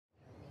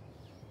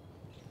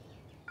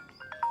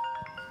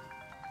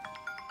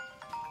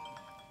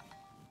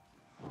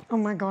Oh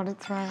my God,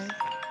 it's right.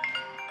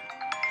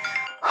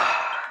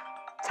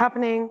 It's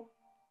happening.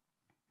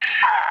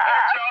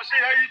 Hey, Chelsea,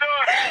 how you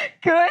doing?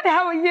 Good,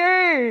 how are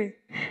you?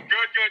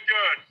 Good.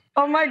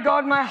 Oh my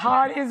God, my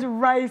heart is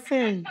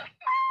racing.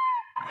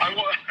 I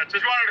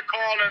just wanted to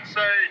call and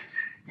say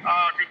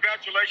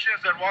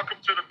congratulations and welcome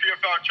to the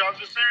PFL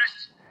Challenger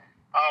Series.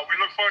 We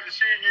look forward to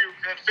seeing you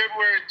in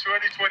February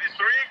 2023.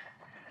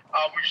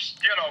 I've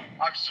heard a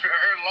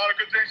lot of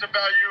good things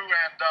about you,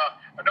 and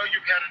I know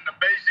you've had an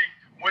amazing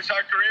Muay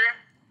Thai career,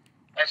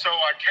 and so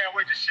I can't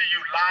wait to see you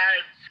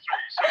live.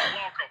 So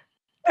welcome.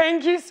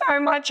 Thank you so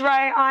much,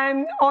 Ray.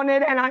 I'm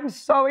honoured and I'm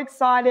so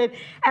excited.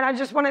 And I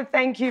just want to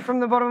thank you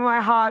from the bottom of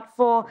my heart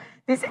for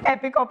this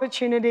epic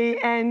opportunity.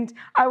 And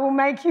I will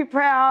make you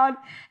proud.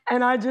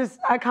 And I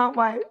can't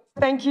wait.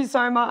 Thank you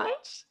so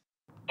much.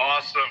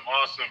 Awesome.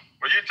 Well,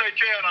 you take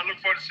care, and I look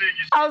forward to seeing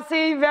you soon. I'll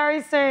see you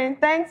very soon.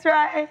 Thanks,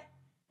 Ray.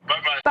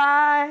 Bye-bye.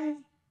 Bye.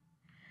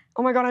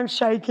 Oh my God, I'm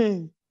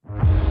shaking.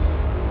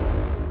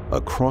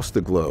 Across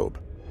the globe,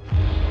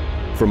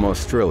 from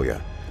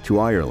Australia to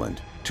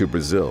Ireland to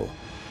Brazil,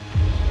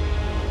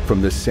 from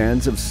the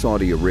sands of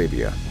Saudi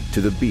Arabia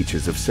to the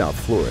beaches of South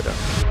Florida,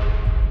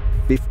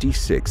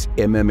 56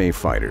 MMA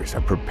fighters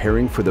are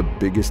preparing for the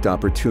biggest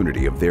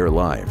opportunity of their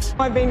lives.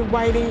 I've been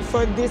waiting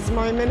for this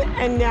moment,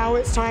 and now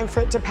it's time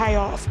for it to pay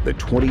off. The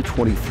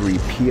 2023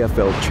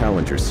 PFL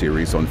Challenger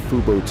Series on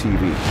Fubo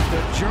TV.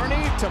 The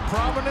journey to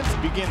prominence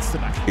begins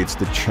tonight. It's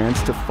the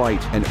chance to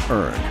fight and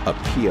earn a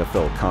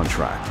PFL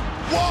contract.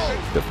 Whoa!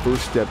 The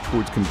first step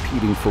towards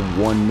competing for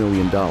 $1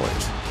 million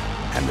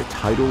and the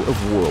title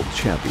of world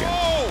champion.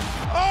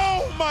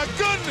 Oh my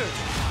goodness!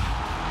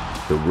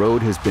 The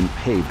road has been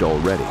paved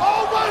already.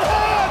 Oh my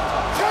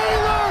God!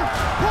 Taylor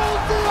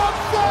pulls the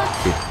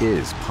upset! It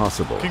is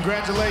possible.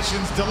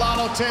 Congratulations,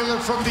 Delano Taylor,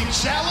 from the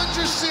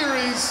Challenger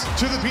Series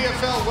to the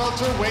PFL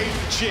Welterweight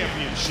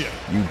Championship.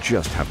 You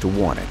just have to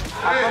want it.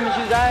 I promise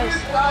you guys,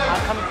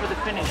 I'm coming for the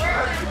finish.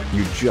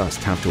 You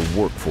just have to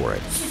work for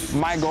it.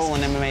 My goal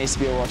in MMA is to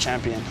be a world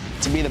champion,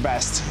 to be the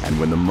best. And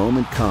when the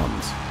moment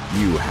comes,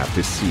 you have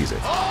to seize it.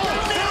 Oh,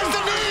 there's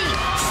the knee!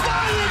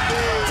 Sliding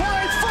knee for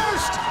a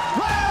first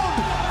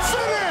round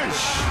finish!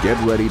 Get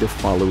ready to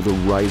follow the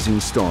rising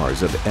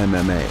stars of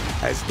MMA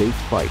as they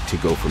fight to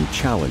go from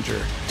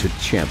challenger to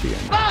champion.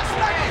 Let's go!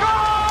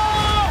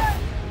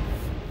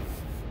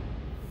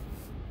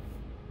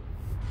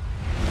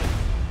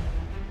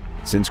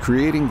 Since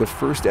creating the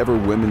first ever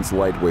women's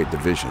lightweight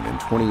division in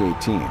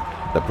 2018,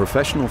 the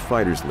Professional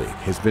Fighters League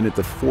has been at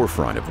the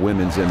forefront of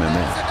women's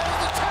MMA.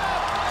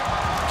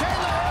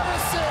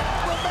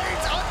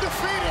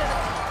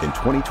 In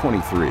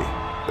 2023,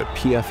 the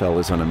PFL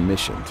is on a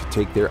mission to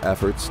take their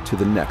efforts to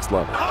the next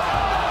level.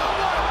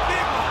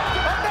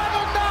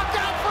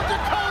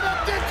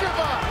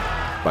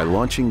 By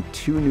launching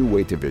 2 new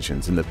weight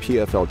divisions in the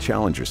PFL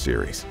Challenger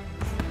Series,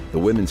 the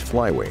women's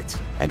flyweights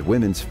and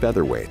women's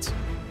featherweights.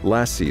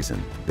 Last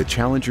season, the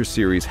Challenger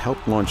Series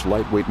helped launch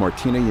lightweight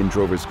Martina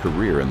Jandrova's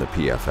career in the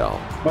PFL.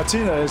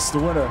 Martina is the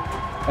winner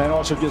and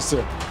also gets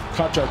the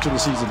contract to the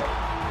season.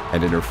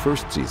 And in her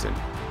first season,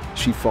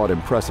 she fought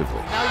impressively.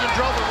 Now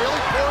Jandrova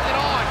really pouring it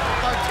on.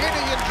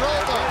 Martina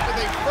Jandrova with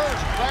a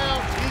first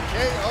round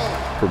TKO.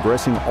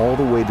 Progressing all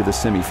the way to the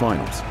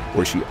semifinals,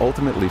 where she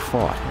ultimately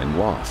fought and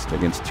lost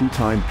against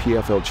 2-time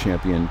PFL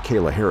champion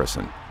Kayla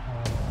Harrison.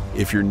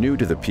 If you're new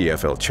to the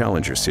PFL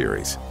Challenger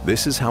Series,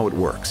 this is how it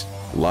works.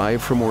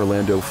 Live from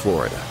Orlando,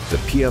 Florida, the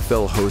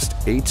PFL hosts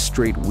 8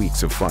 straight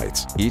weeks of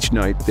fights. Each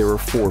night, there are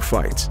 4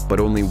 fights, but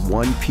only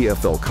 1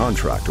 PFL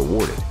contract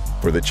awarded.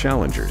 For the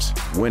challengers,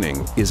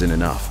 winning isn't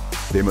enough.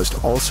 They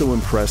must also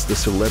impress the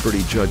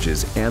celebrity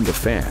judges and the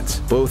fans,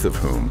 both of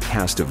whom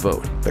cast a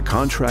vote. The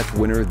contract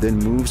winner then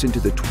moves into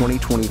the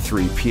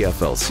 2023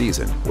 PFL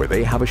season, where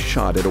they have a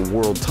shot at a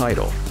world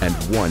title and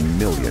 $1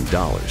 million.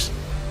 What's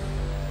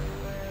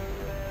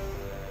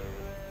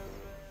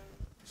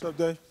up,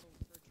 Dave?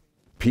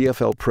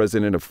 PFL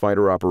President of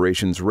Fighter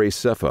Operations Ray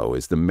Sefo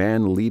is the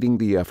man leading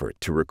the effort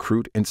to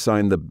recruit and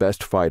sign the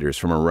best fighters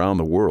from around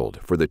the world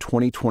for the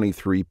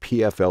 2023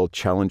 PFL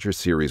Challenger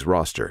Series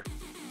roster.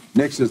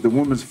 Next is the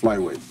women's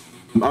flyweight.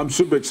 I'm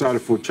super excited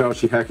for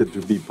Chelsea Hackett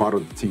to be part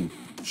of the team.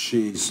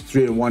 She's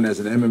 3-1 as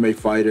an MMA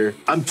fighter.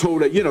 I'm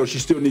told that, she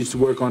still needs to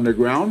work on the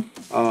ground,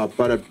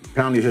 but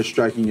apparently her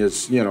striking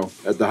is,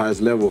 at the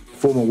highest level.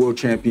 Former world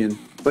champion.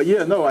 But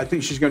I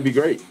think she's going to be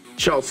great.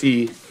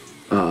 Chelsea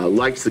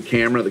likes the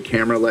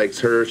camera likes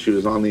her. She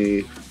was on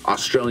the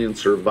Australian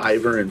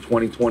Survivor in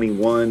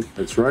 2021.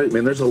 That's right. I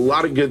mean, there's a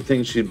lot of good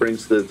things she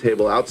brings to the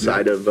table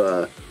outside of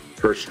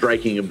her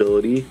striking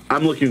ability.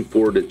 I'm looking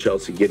forward to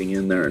Chelsea getting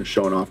in there and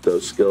showing off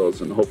those skills,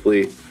 and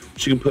hopefully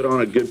she can put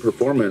on a good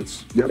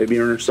performance, maybe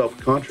earn herself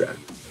a contract.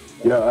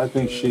 Yeah, I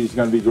think she's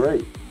going to be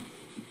great.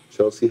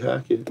 Chelsea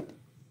Hackett.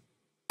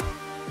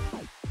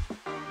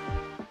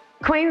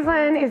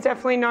 Queensland is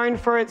definitely known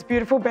for its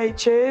beautiful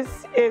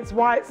beaches, its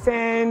white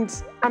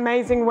sand,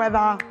 amazing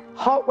weather,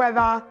 hot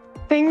weather,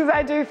 things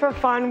I do for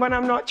fun when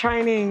I'm not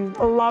training.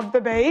 Love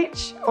the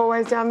beach,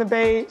 always down the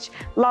beach,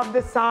 love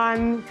the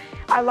sun.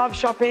 I love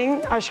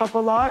shopping, I shop a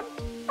lot.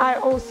 I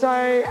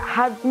also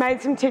have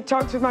made some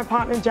TikToks with my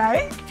partner,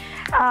 Jake.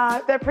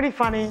 They're pretty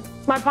funny.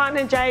 My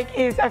partner, Jake,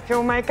 is a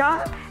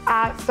filmmaker,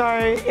 so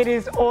it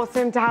is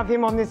awesome to have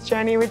him on this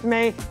journey with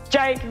me.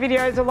 Jake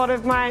videos a lot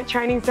of my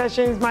training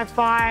sessions, my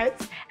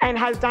fights, and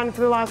has done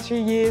for the last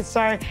few years,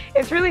 so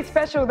it's really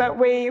special that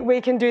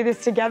we can do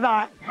this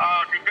together.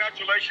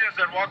 Congratulations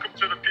and welcome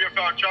to the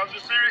PFL Challenger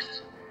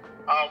Series.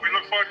 We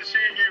look forward to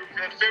seeing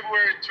you in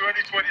February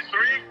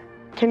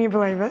 2023. Can you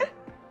believe it?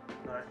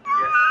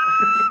 Yes.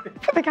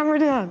 Put the camera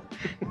down.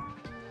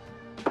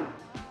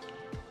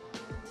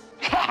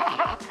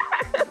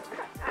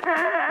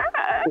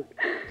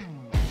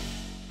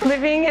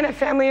 Living in a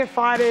family of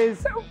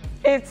fighters,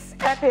 it's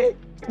epic.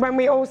 When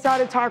we all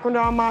started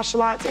Taekwondo and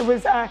martial arts, it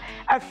was a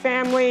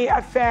family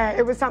affair.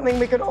 It was something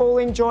we could all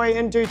enjoy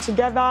and do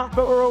together,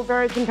 but we're all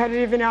very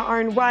competitive in our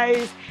own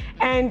ways.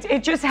 And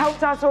it just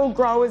helped us all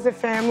grow as a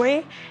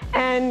family.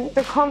 And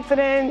the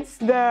confidence,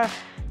 the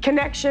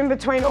connection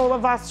between all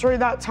of us through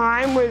that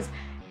time was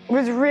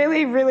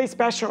really, really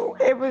special.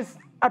 It was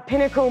a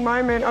pinnacle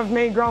moment of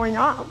me growing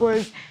up,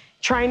 was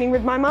training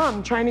with my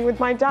mum, training with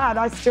my dad.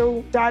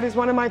 Dad is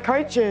one of my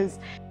coaches.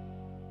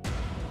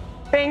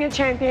 Being a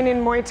champion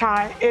in Muay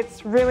Thai,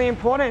 it's really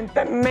important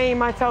that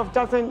myself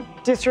doesn't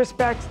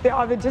disrespect the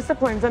other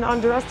disciplines and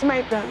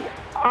underestimate them.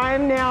 I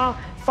am now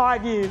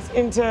 5 years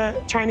into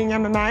training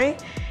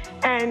MMA,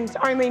 and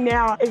only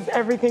now is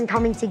everything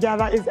coming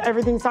together, is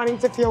everything starting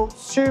to feel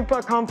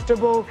super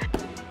comfortable.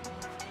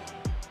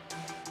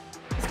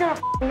 It's gonna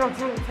knock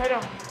me on the potato.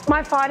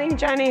 My fighting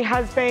journey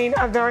has been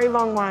a very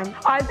long one.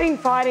 I've been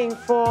fighting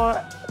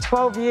for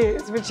 12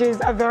 years, which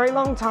is a very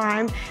long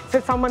time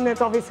for someone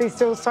that's obviously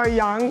still so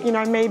young. You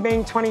know, me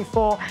being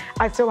 24,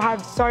 I still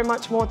have so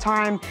much more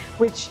time,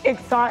 which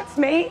excites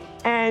me.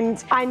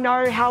 And I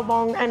know how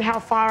long and how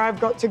far I've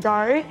got to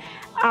go.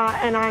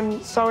 And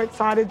I'm so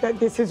excited that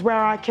this is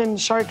where I can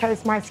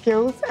showcase my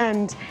skills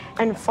and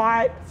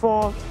fight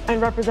for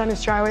and represent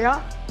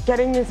Australia.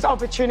 Getting this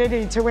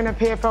opportunity to win a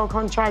PFL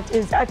contract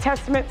is a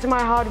testament to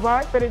my hard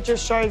work, but it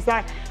just shows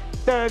that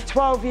the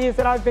 12 years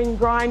that I've been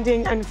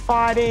grinding and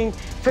fighting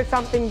for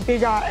something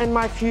bigger in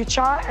my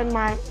future and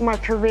my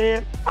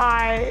career,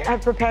 I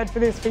have prepared for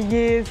this for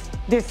years.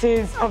 This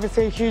is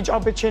obviously a huge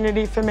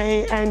opportunity for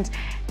me, and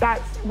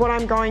that's what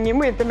I'm going in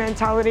with, the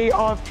mentality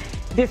of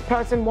this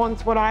person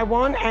wants what I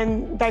want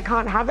and they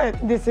can't have it.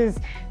 This is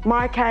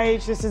my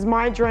cage, this is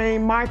my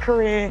dream, my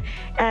career,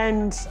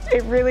 and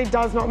it really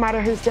does not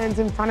matter who stands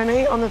in front of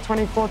me on the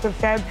 24th of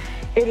Feb.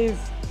 It is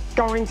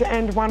going to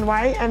end one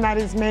way, and that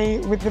is me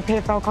with the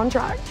PFL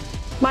contract.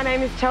 My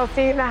name is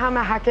Chelsea the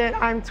Hammer Hackett.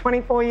 I'm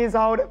 24 years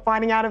old,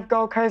 fighting out of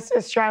Gold Coast,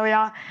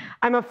 Australia.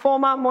 I'm a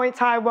former Muay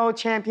Thai world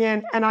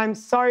champion, and I'm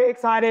so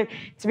excited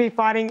to be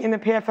fighting in the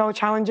PFL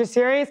Challenger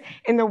Series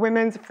in the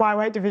women's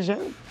flyweight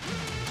division.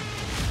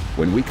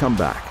 When we come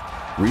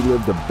back,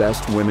 relive the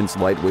best women's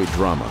lightweight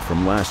drama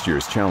from last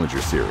year's Challenger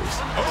Series.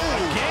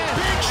 Oh, again.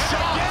 Big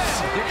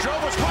shots. It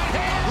drove his right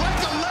hand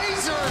like a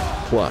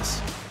laser.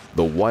 Plus,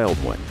 the wild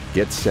one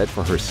gets set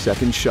for her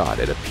second shot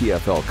at a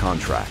PFL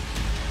contract.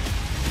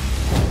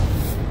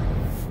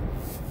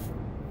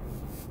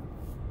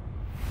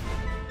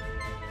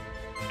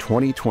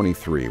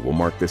 '23 will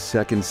mark the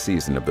second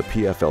season of the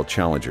PFL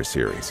Challenger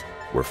Series,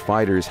 where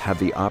fighters have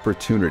the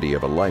opportunity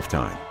of a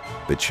lifetime,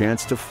 the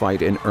chance to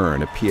fight and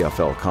earn a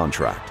PFL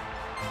contract.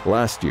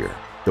 Last year,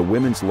 the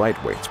women's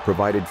lightweights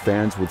provided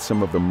fans with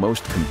some of the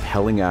most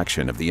compelling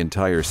action of the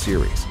entire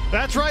series.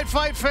 That's right,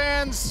 fight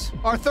fans.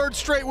 Our third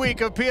straight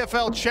week of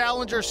PFL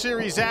Challenger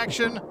Series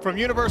action from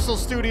Universal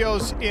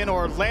Studios in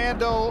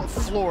Orlando,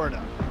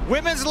 Florida.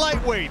 Women's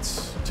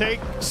lightweights take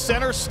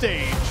center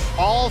stage,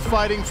 all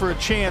fighting for a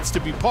chance to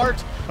be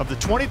part of the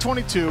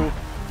 2022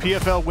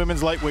 PFL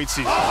Women's Lightweight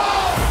season.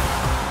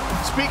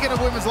 Speaking of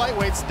women's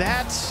lightweights,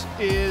 that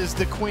is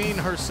the queen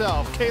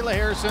herself, Kayla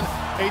Harrison,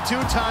 a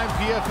two-time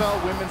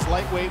PFL Women's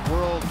Lightweight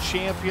World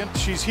Champion.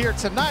 She's here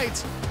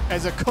tonight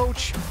as a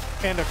coach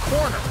and a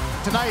corner.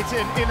 Tonight's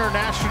an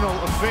international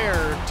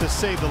affair, to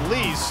say the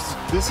least.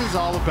 This is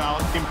all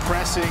about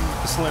impressing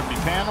the celebrity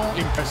panel,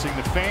 impressing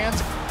the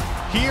fans.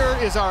 Here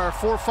is our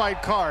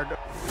four-fight card.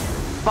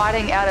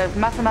 Fighting out of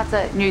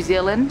Matamata, New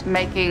Zealand,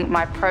 making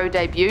my pro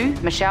debut,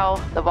 Michelle,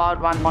 the Wild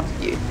One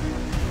Montague.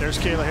 There's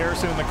Kayla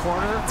Harrison in the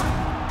corner.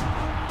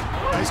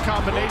 Nice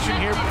combination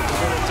here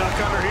for the duck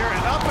under here,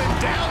 and up and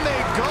down they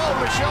go.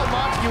 Michelle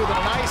Montague with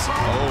a nice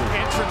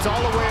entrance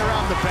all the way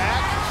around the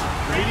back.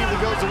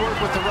 Immediately goes to work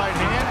with the right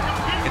hand.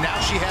 And now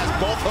she has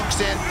both hooks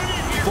in,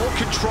 full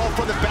control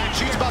from the back.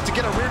 She's about to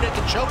get a rear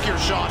naked choke here,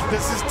 Sean.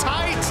 This is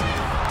tight.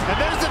 And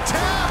there's the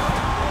tap.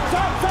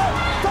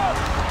 Stop.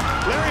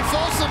 Larry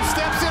Folsom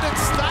steps in and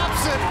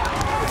stops it.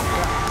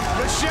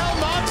 Michelle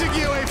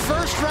Montague, a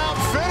first-round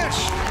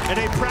finish. And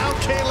a proud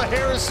Kayla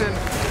Harrison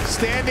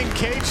standing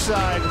cage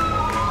side,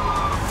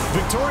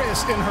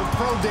 victorious in her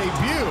pro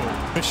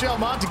debut. Michelle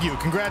Montague,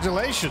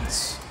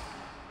 congratulations.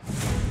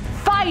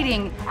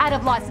 Fighting out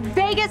of Las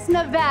Vegas,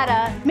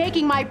 Nevada,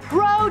 making my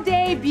pro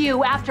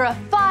debut after a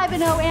 5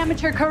 5-0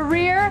 amateur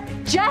career,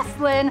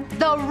 Jesslyn,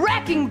 the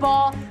Wrecking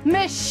Ball,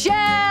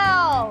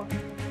 Michelle.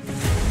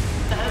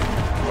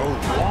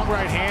 Oh, long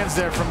right hands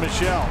there from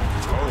Michelle.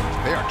 Oh,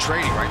 they are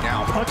trading right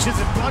now. Punches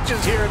and punches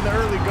here in the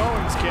early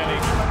goings, Kenny.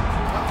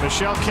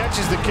 Michelle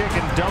catches the kick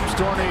and dumps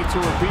Dorney to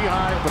her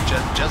behind. But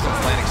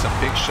Jesslyn's landing some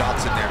big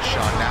shots in there,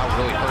 Sean, now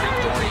really hurting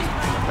Dorney.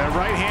 That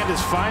right hand is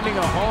finding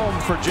a home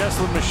for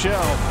Jesslyn Michelle.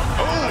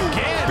 Oh,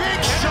 again, big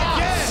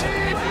shots!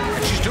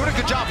 And she's doing a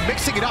good job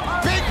mixing it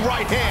up. Big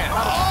right hand.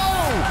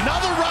 Oh,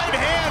 another right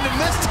hand, and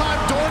this time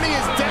Dorney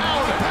is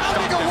down,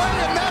 pounding away,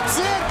 and that's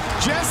it.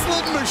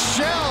 Jesslyn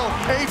Michelle,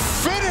 a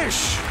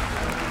finish.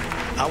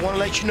 I want to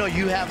let you know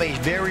you have a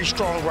very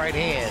strong right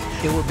hand.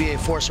 It will be a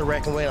force to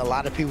reckon with. A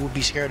lot of people will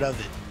be scared of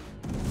it.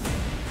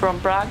 From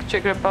Prague,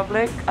 Czech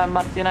Republic, I'm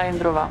Martina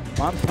Jindrova.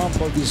 I'm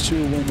pumped of these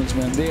two women,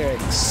 man. They are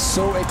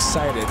so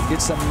excited.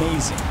 It's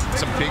amazing.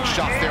 Some big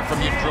shots there from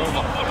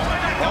Jindrova.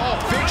 Oh,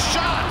 big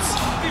shots!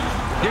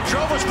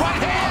 Jindrova's right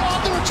hand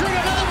on the retreat,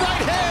 another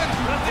right hand,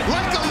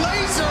 like a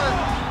laser.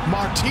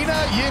 Martina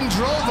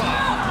Jindrova.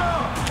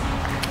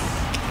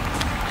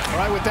 All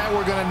right, with that,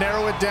 we're going to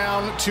narrow it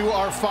down to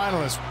our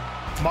finalists.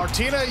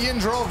 Martina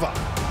Jindrova,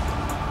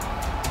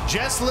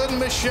 Jesslyn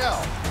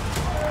Michelle.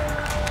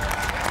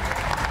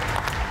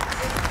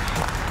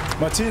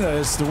 Martina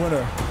is the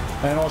winner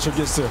and also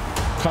gets the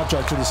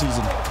contract to the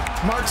season.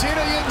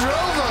 Martina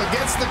Jindrova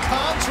gets the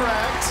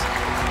contract.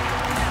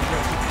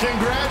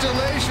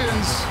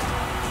 Congratulations.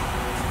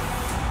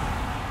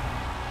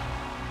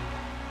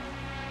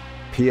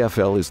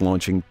 PFL is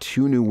launching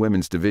 2 new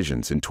women's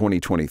divisions in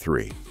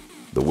 2023,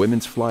 the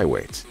women's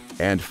flyweights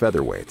and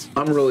featherweights.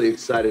 I'm really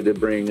excited to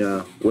bring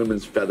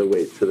women's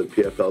featherweight to the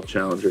PFL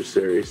Challenger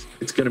Series.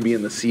 It's going to be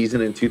in the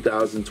season in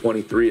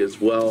 2023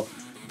 as well.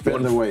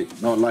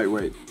 Featherweight, not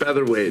lightweight.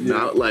 Featherweight, yeah.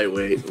 Not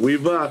lightweight.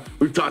 We've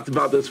talked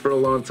about this for a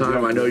long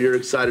time. Yeah. I know you're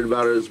excited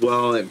about it as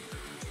well. And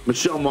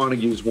Michelle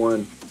Montague's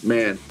one.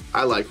 Man,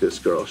 I like this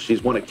girl.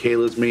 She's one of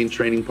Kayla's main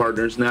training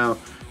partners now.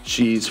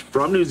 She's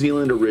from New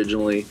Zealand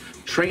originally,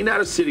 trained out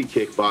of City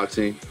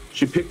Kickboxing.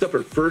 She picked up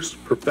her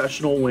first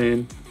professional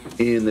win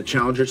in the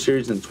Challenger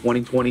Series in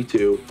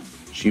 2022.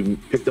 She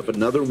picked up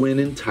another win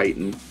in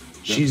Titan.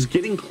 She's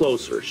getting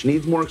closer. She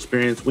needs more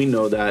experience. We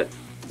know that.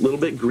 A little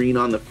bit green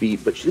on the feet,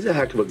 but she's a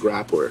heck of a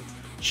grappler.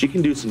 She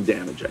can do some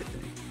damage, I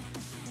think.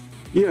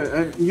 Yeah,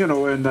 and, you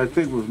know, and I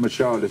think with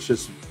Michelle, it's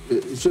just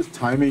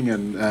timing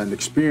and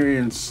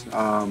experience.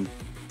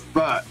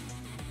 But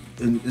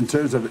in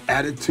terms of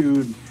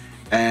attitude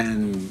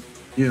and,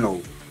 you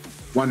know,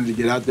 wanting to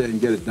get out there and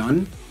get it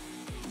done,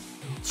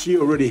 she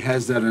already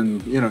has that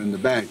in the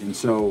bag. And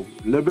so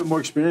a little bit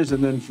more experience,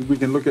 and then we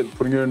can look at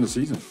putting her in the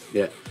season.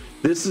 Yeah,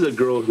 this is a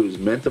girl who's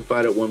meant to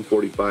fight at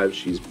 145.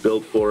 She's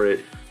built for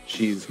it.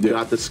 She's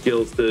got the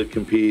skills to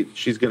compete.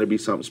 She's going to be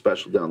something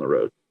special down the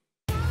road.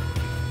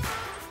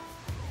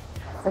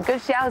 Some good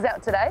showers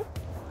out today.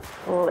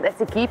 Oh, that's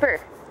a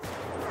keeper.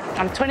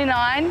 I'm 29,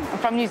 I'm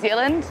from New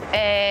Zealand,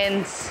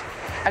 and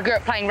I grew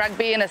up playing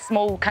rugby in a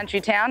small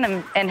country town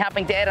and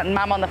helping dad and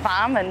mum on the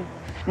farm, and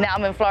now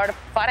I'm in Florida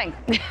fighting.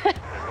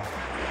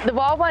 The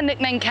Wild One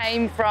nickname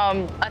came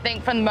from, I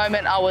think, from the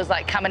moment I was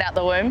like coming out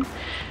the womb.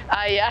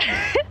 I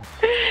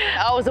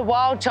was a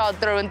wild child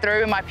through and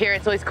through, and my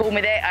parents always called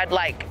me that. I'd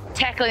like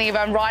tackling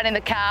everyone, riding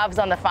the calves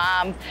on the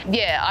farm.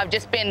 Yeah, I've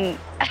just been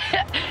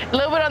a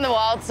little bit on the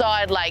wild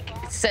side like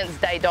since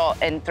day dot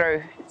and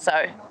through.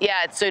 So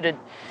yeah, it's suited.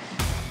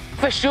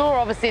 For sure,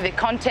 obviously the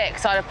contact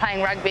side of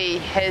playing rugby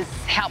has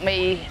helped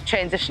me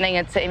transitioning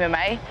into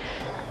MMA.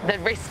 The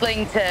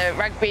wrestling to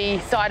rugby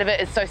side of it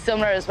is so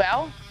similar as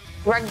well.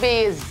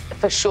 Rugby is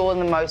for sure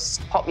the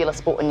most popular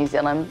sport in New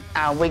Zealand.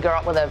 We grew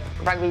up with a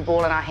rugby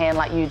ball in our hand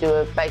like you do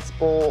a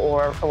baseball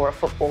or a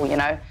football, you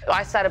know.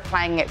 I started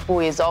playing at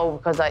 4 years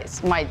old because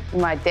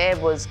my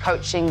dad was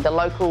coaching the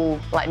local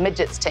like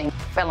midgets team.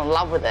 Fell in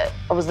love with it.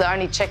 I was the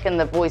only chick in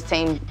the boys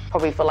team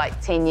probably for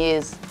like 10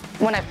 years.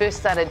 When I first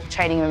started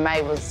training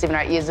MMA was 7 or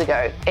 8 years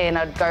ago, and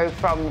I'd go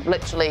from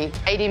literally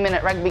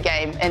 80-minute rugby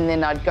game and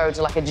then I'd go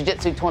to like a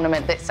jiu-jitsu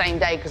tournament that same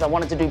day because I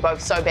wanted to do both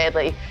so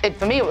badly.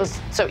 For me it was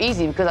so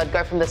easy because I'd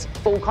go from this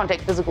full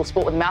contact physical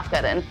sport with mouth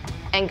guard in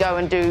and go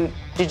and do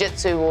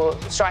jiu-jitsu or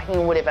striking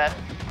or whatever,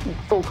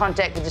 full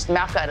contact with just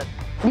mouth guard in.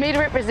 For me to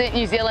represent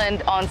New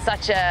Zealand on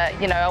such a,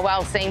 a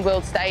well-seen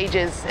world stage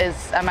is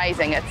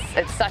amazing.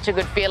 It's such a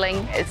good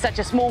feeling. It's such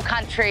a small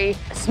country,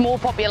 small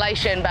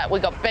population, but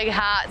we've got big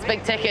hearts,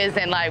 big tickers,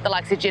 and like the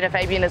likes of Jenna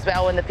Fabian as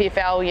well in the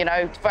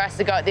PFL, for us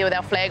to go out there with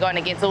our flag on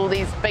against all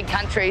these big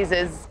countries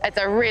it's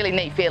a really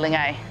neat feeling,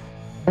 eh?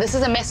 This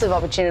is a massive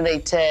opportunity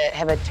to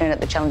have a turn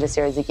at the Challenger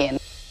Series again.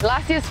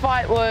 Last year's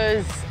fight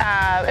was,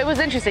 it was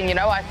interesting,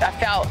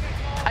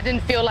 I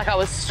didn't feel like I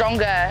was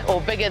stronger or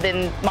bigger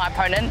than my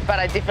opponent, but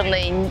I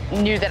definitely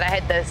knew that I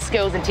had the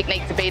skills and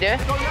technique to beat her.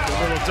 A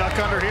little duck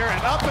under here, and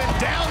up and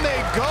down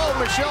they go.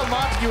 Michelle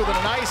Montague with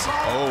a nice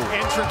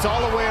entrance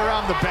all the way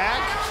around the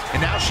back. And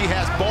now she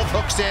has both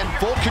hooks in,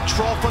 full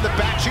control from the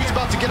back. She's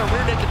about to get a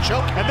rear naked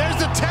choke. And there's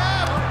the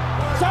tap.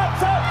 Stop,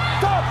 stop,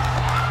 stop.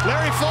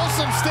 Larry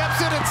Folsom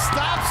steps in and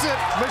stops it.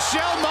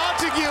 Michelle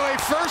Montague, a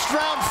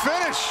first-round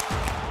finish.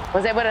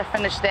 Was able to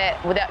finish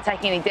that without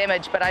taking any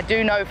damage, but I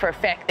do know for a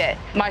fact that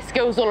my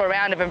skills all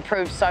around have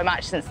improved so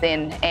much since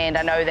then, and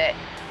I know that,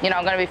 you know,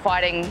 I'm going to be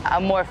fighting a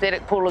more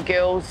athletic pool of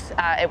girls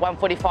at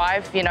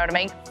 145, you know what I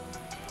mean?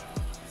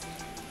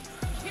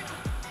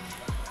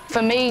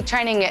 For me,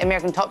 training at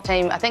American Top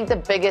Team, I think the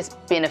biggest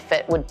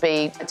benefit would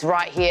be it's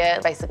right here,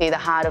 basically the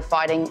heart of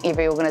fighting.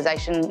 Every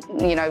organisation,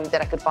 you know,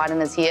 that I could fight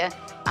in is here.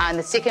 And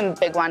the second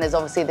big one is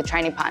obviously the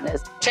training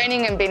partners.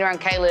 Training and being around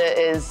Kayla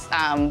is,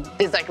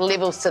 there's like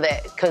levels to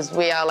that because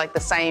we are like the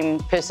same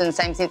person,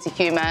 same sense of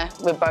humour.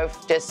 We're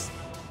both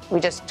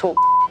we just talk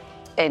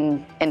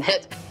and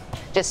hit.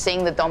 Just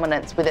seeing the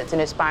dominance, whether it's in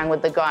her sparring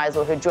with the guys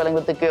or her drilling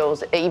with the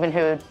girls, even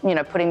her, you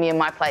know, putting me in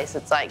my place,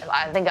 it's like,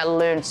 I think I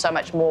learned so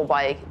much more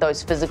by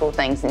those physical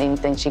things than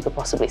anything she could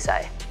possibly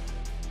say.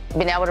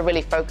 Being able to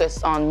really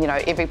focus on, you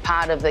know, every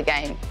part of the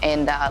game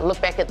and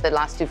look back at the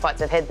last 2 fights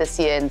I've had this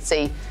year and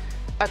see,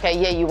 okay,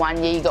 yeah, you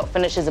won, yeah, you got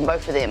finishes in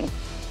both of them,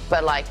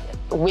 but like,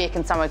 where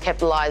can someone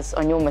capitalise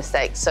on your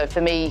mistakes? So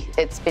for me,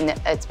 it's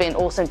been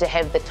awesome to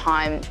have the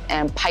time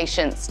and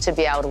patience to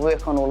be able to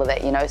work on all of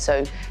that, you know.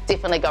 So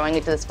definitely going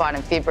into this fight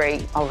in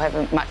February, I'll have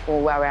a much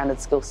more well-rounded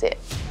skill set.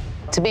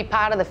 To be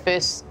part of the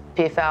first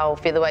PFL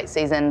featherweight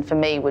season for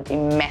me would be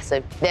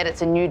massive. That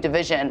it's a new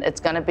division, it's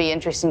going to be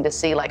interesting to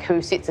see like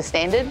who sets the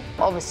standard.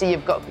 Obviously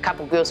you've got a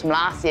couple of girls from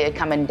last year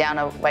coming down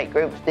a weight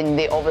group, then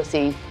they're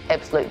obviously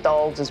absolute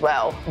dogs as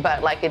well.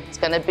 But like it's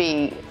going to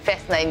be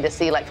fascinating to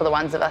see like for the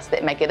ones of us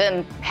that make it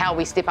in, how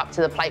we step up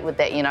to the plate with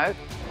that, you know.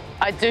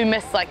 I do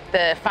miss like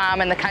the farm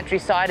and the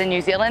countryside in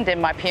New Zealand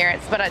and my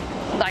parents, but I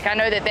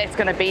know that that's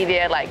going to be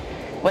there like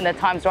when the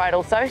time's right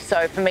also.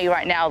 So for me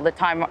right now, the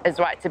time is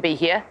right to be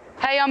here.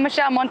 Hey, I'm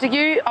Michelle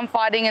Montague. I'm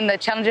fighting in the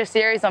Challenger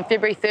Series on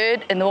February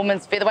 3rd in the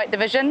women's featherweight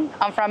division.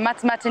 I'm from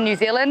Matamata, New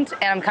Zealand,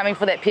 and I'm coming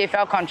for that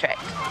PFL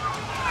contract.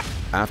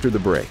 After the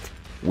break,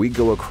 we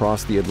go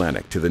across the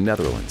Atlantic to the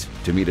Netherlands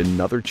to meet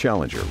another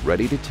challenger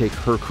ready to take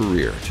her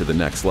career to the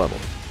next level.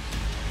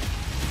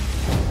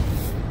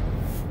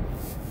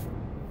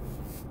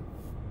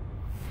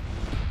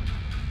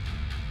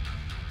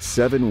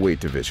 Seven weight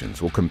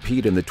divisions will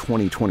compete in the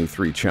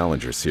 2023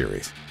 Challenger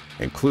Series,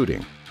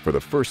 including, for the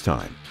first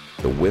time,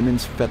 the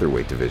women's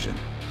featherweight division.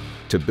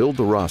 To build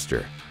the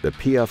roster, the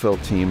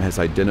PFL team has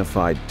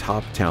identified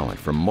top talent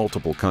from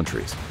multiple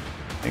countries,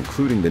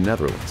 including the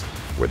Netherlands,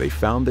 where they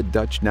found the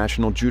Dutch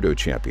national judo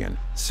champion,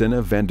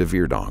 Sinne van de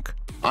Veerdonk.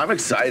 I'm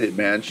excited,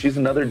 man. She's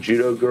another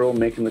judo girl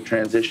making the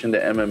transition to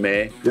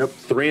MMA. Yep.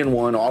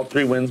 3-1, all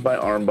 3 wins by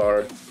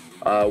armbar.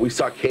 We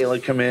saw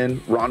Kayla come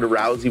in, Ronda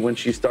Rousey when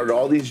she started,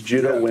 all these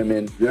judo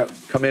women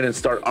come in and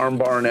start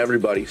armbarring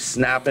everybody,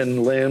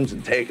 snapping limbs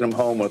and taking them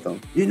home with them.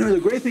 You know, the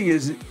great thing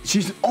is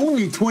she's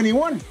only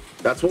 21.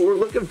 That's what we're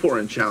looking for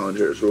in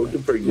challengers. We're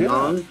looking for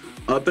young,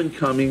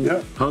 up-and-coming,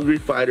 hungry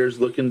fighters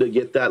looking to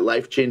get that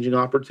life-changing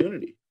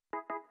opportunity.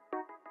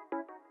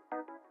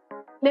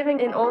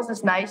 Living in Ols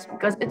is nice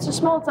because it's a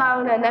small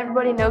town and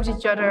everybody knows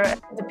each other.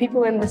 The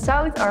people in the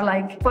south are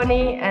like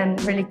funny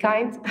and really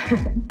kind.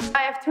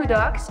 I have 2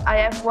 dogs. I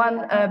have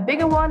one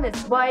bigger one,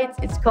 it's white,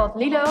 it's called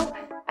Lilo.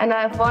 And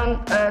I have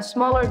one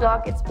smaller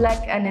dog, it's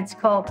black and it's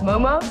called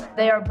Momo.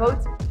 They are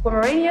both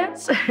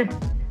Pomeranians.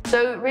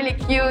 So really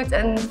cute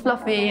and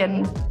fluffy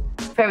and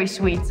very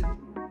sweet.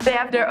 They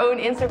have their own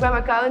Instagram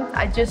account.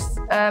 I just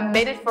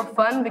made it for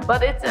fun,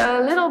 but it's a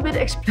little bit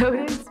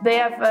exploded. They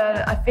have,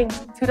 I think,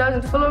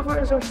 2,000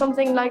 followers or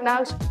something like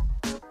now.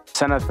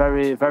 Senna's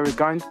very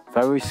kind,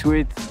 very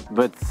sweet,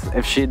 but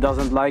if she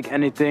doesn't like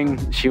anything,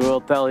 she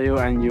will tell you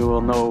and you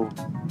will know,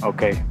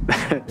 okay,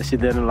 she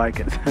didn't like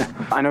it.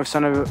 I know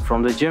Senna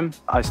from the gym.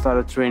 I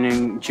started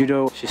training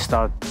judo. She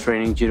started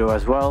training judo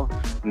as well,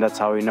 and that's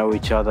how we know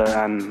each other.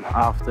 And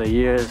after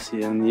years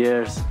and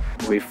years,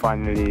 we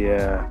finally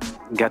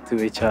get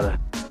to each other.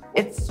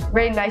 It's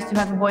really nice to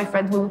have a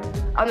boyfriend who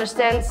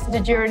understands the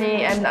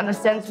journey and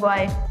understands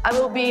why I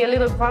will be a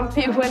little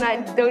grumpy when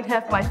I don't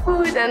have my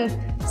food and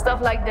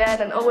stuff like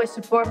that, and always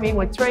support me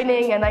with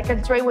training, and I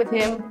can train with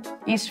him.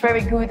 He's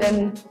very good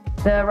in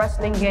the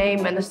wrestling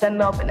game and the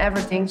stand-up and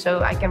everything,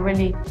 so I can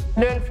really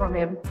learn from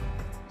him.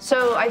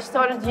 So I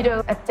started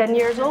judo at 10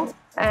 years old,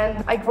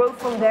 and I grew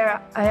from there.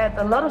 I had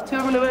a lot of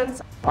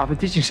tournaments. I've been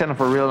teaching Senna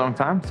for a really long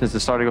time, since the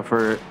starting of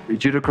her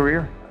judo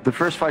career. The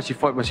first fight she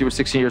fought when she was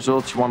 16 years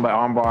old, she won by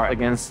armbar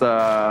against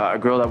a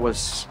girl that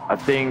was, I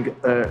think,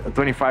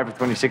 25 or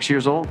 26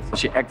 years old.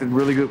 She acted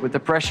really good with the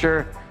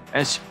pressure,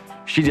 and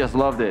she just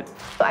loved it.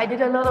 I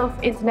did a lot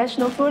of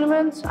international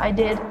tournaments. I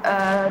did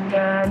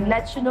the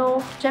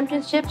national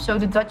championships, so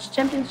the Dutch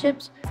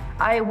championships.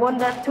 I won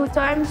that 2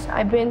 times.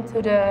 I've been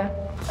to the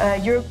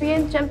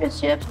European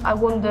championships. I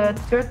won the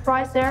 3rd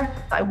prize there.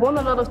 I won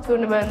a lot of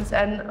tournaments,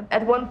 and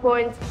at one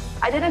point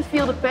I didn't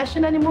feel the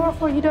passion anymore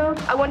for judo.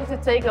 I wanted to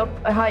take up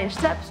a higher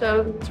step,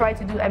 so try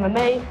to do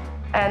MMA,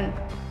 and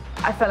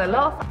I fell in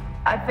love.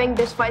 I think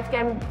this fight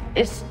camp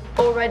is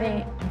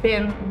already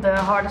been the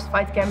hardest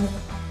fight camp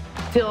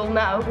till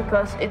now,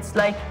 because it's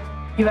like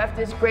you have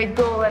this great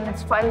goal and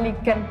it's finally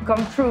can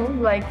come true,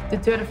 like the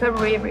 3rd of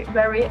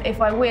February,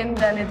 if I win,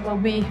 then it will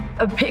be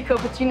a big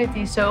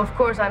opportunity. So of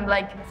course I'm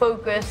like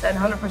focused and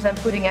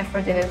 100% putting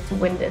effort in it to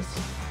win this.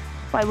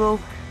 I will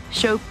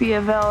show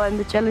PFL and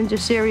the Challenger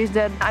Series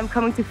that I'm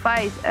coming to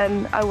fight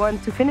and I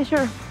want to finish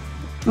her.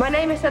 My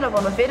name is Stella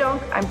van der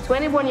Vidonk. I'm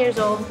 21 years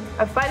old.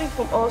 I'm fighting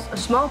from Os, a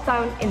small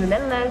town in the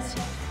Netherlands.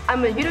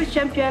 I'm a judo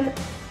champion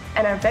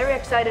and I'm very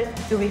excited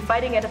to be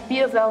fighting at a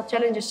PFL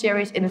Challenger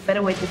Series in the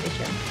featherweight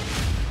division.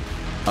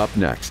 Up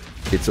next,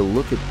 it's a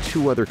look at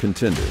 2 other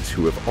contenders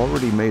who have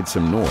already made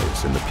some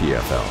noise in the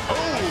PFL.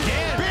 Oh,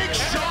 again. Big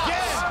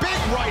shots. Big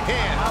right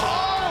hand.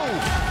 Oh,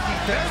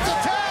 there's the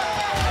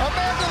tap.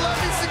 Amanda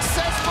Levy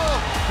successful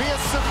via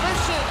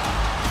submission.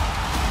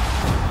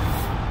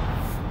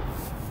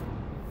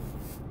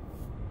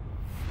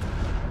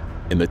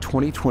 In the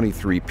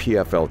 2023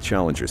 PFL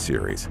Challenger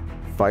Series,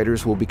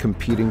 fighters will be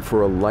competing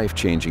for a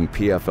life-changing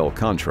PFL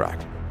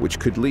contract, which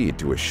could lead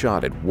to a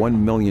shot at $1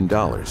 million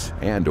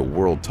and a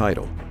world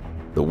title.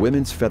 The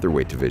women's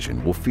featherweight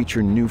division will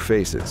feature new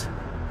faces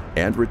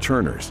and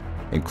returners,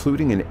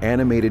 including an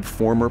animated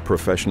former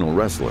professional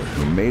wrestler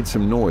who made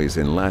some noise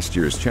in last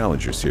year's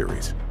Challenger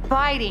Series.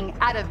 Fighting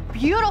out of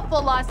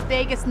beautiful Las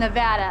Vegas,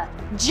 Nevada,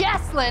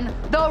 Jesslyn,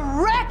 the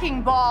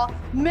Wrecking Ball,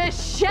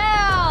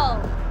 Michelle.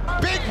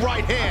 Big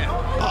right hand.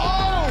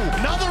 Oh,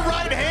 another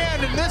right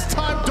hand, and this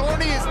time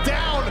Dorney is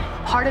down.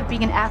 Part of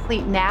being an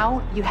athlete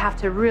now, you have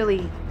to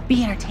really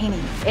be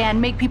entertaining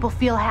and make people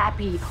feel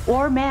happy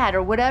or mad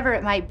or whatever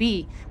it might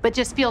be, but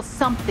just feel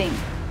something.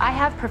 I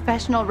have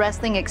professional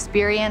wrestling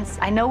experience.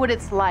 I know what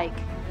it's like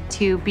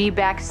to be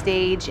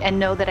backstage and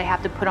know that I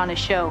have to put on a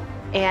show.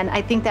 And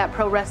I think that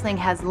pro wrestling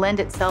has lent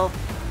itself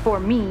for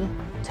me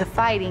to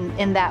fighting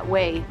in that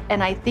way.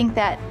 And I think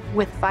that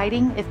with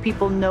fighting, if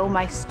people know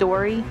my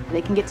story,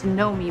 they can get to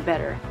know me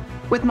better.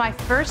 With my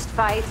first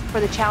fight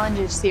for the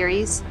Challenger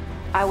Series,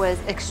 I was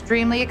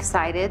extremely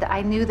excited.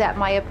 I knew that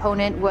my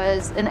opponent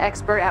was an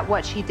expert at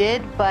what she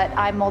did, but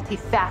I'm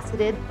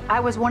multifaceted. I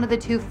was one of the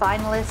 2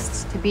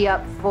 finalists to be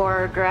up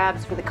for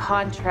grabs for the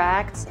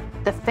contract.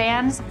 The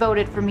fans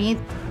voted for me,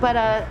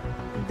 but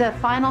the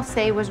final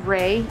say was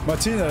Ray.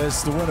 Martina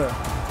is the winner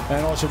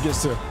and also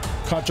gets the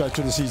contract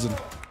to the season.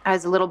 I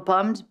was a little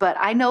bummed, but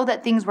I know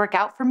that things work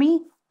out for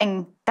me,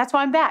 and that's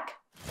why I'm back.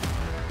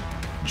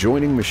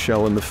 Joining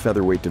Michelle in the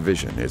featherweight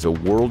division is a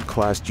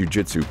world-class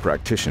jiu-jitsu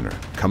practitioner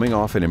coming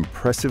off an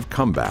impressive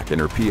comeback in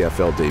her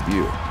PFL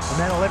debut.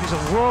 Amanda Levy's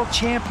a world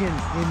champion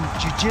in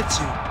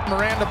jiu-jitsu.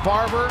 Miranda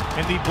Barber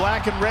in the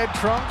black and red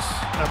trunks.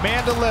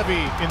 Amanda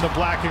Levy in the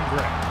black and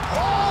gray.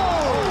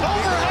 Oh,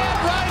 overhand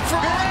right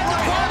from Miranda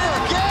Barber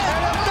again.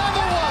 And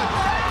another one.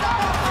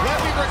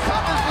 Levy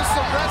recovers with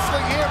some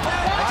wrestling here.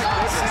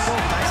 Nice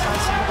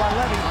single by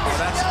Levy.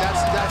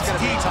 That's going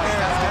to be tight.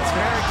 That's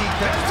very deep.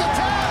 There's the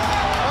tap.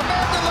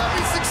 Amanda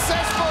Levy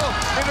successful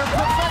in her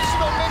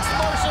professional mixed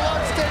martial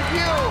arts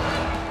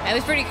debut. It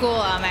was pretty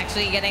cool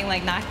actually getting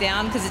like knocked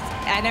down because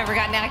I never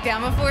got knocked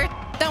down before.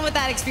 Done with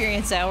that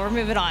experience, so we're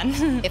moving on.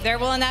 If they're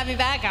willing to have me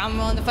back, I'm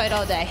willing to fight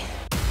all day.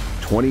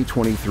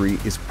 2023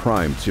 is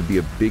primed to be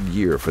a big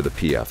year for the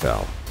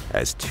PFL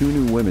as 2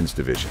 new women's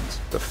divisions,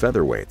 the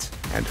featherweights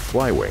and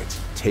flyweights,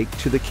 take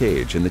to the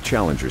cage in the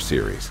Challenger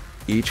Series.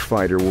 Each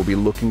fighter will be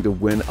looking to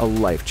win a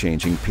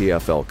life-changing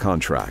PFL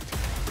contract.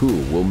 Who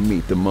will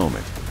meet the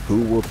moment?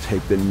 Who will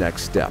take the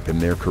next step in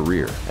their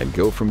career and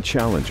go from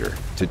challenger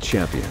to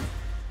champion?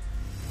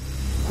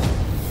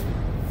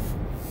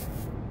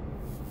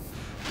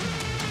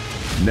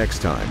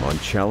 Next time on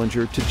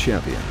Challenger to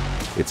Champion,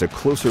 it's a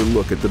closer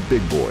look at the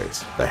big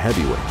boys, the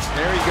heavyweights.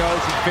 There he goes.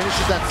 He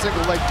finishes that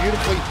single leg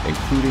beautifully.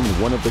 Including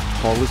one of the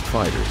tallest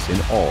fighters in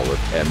all of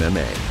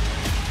MMA.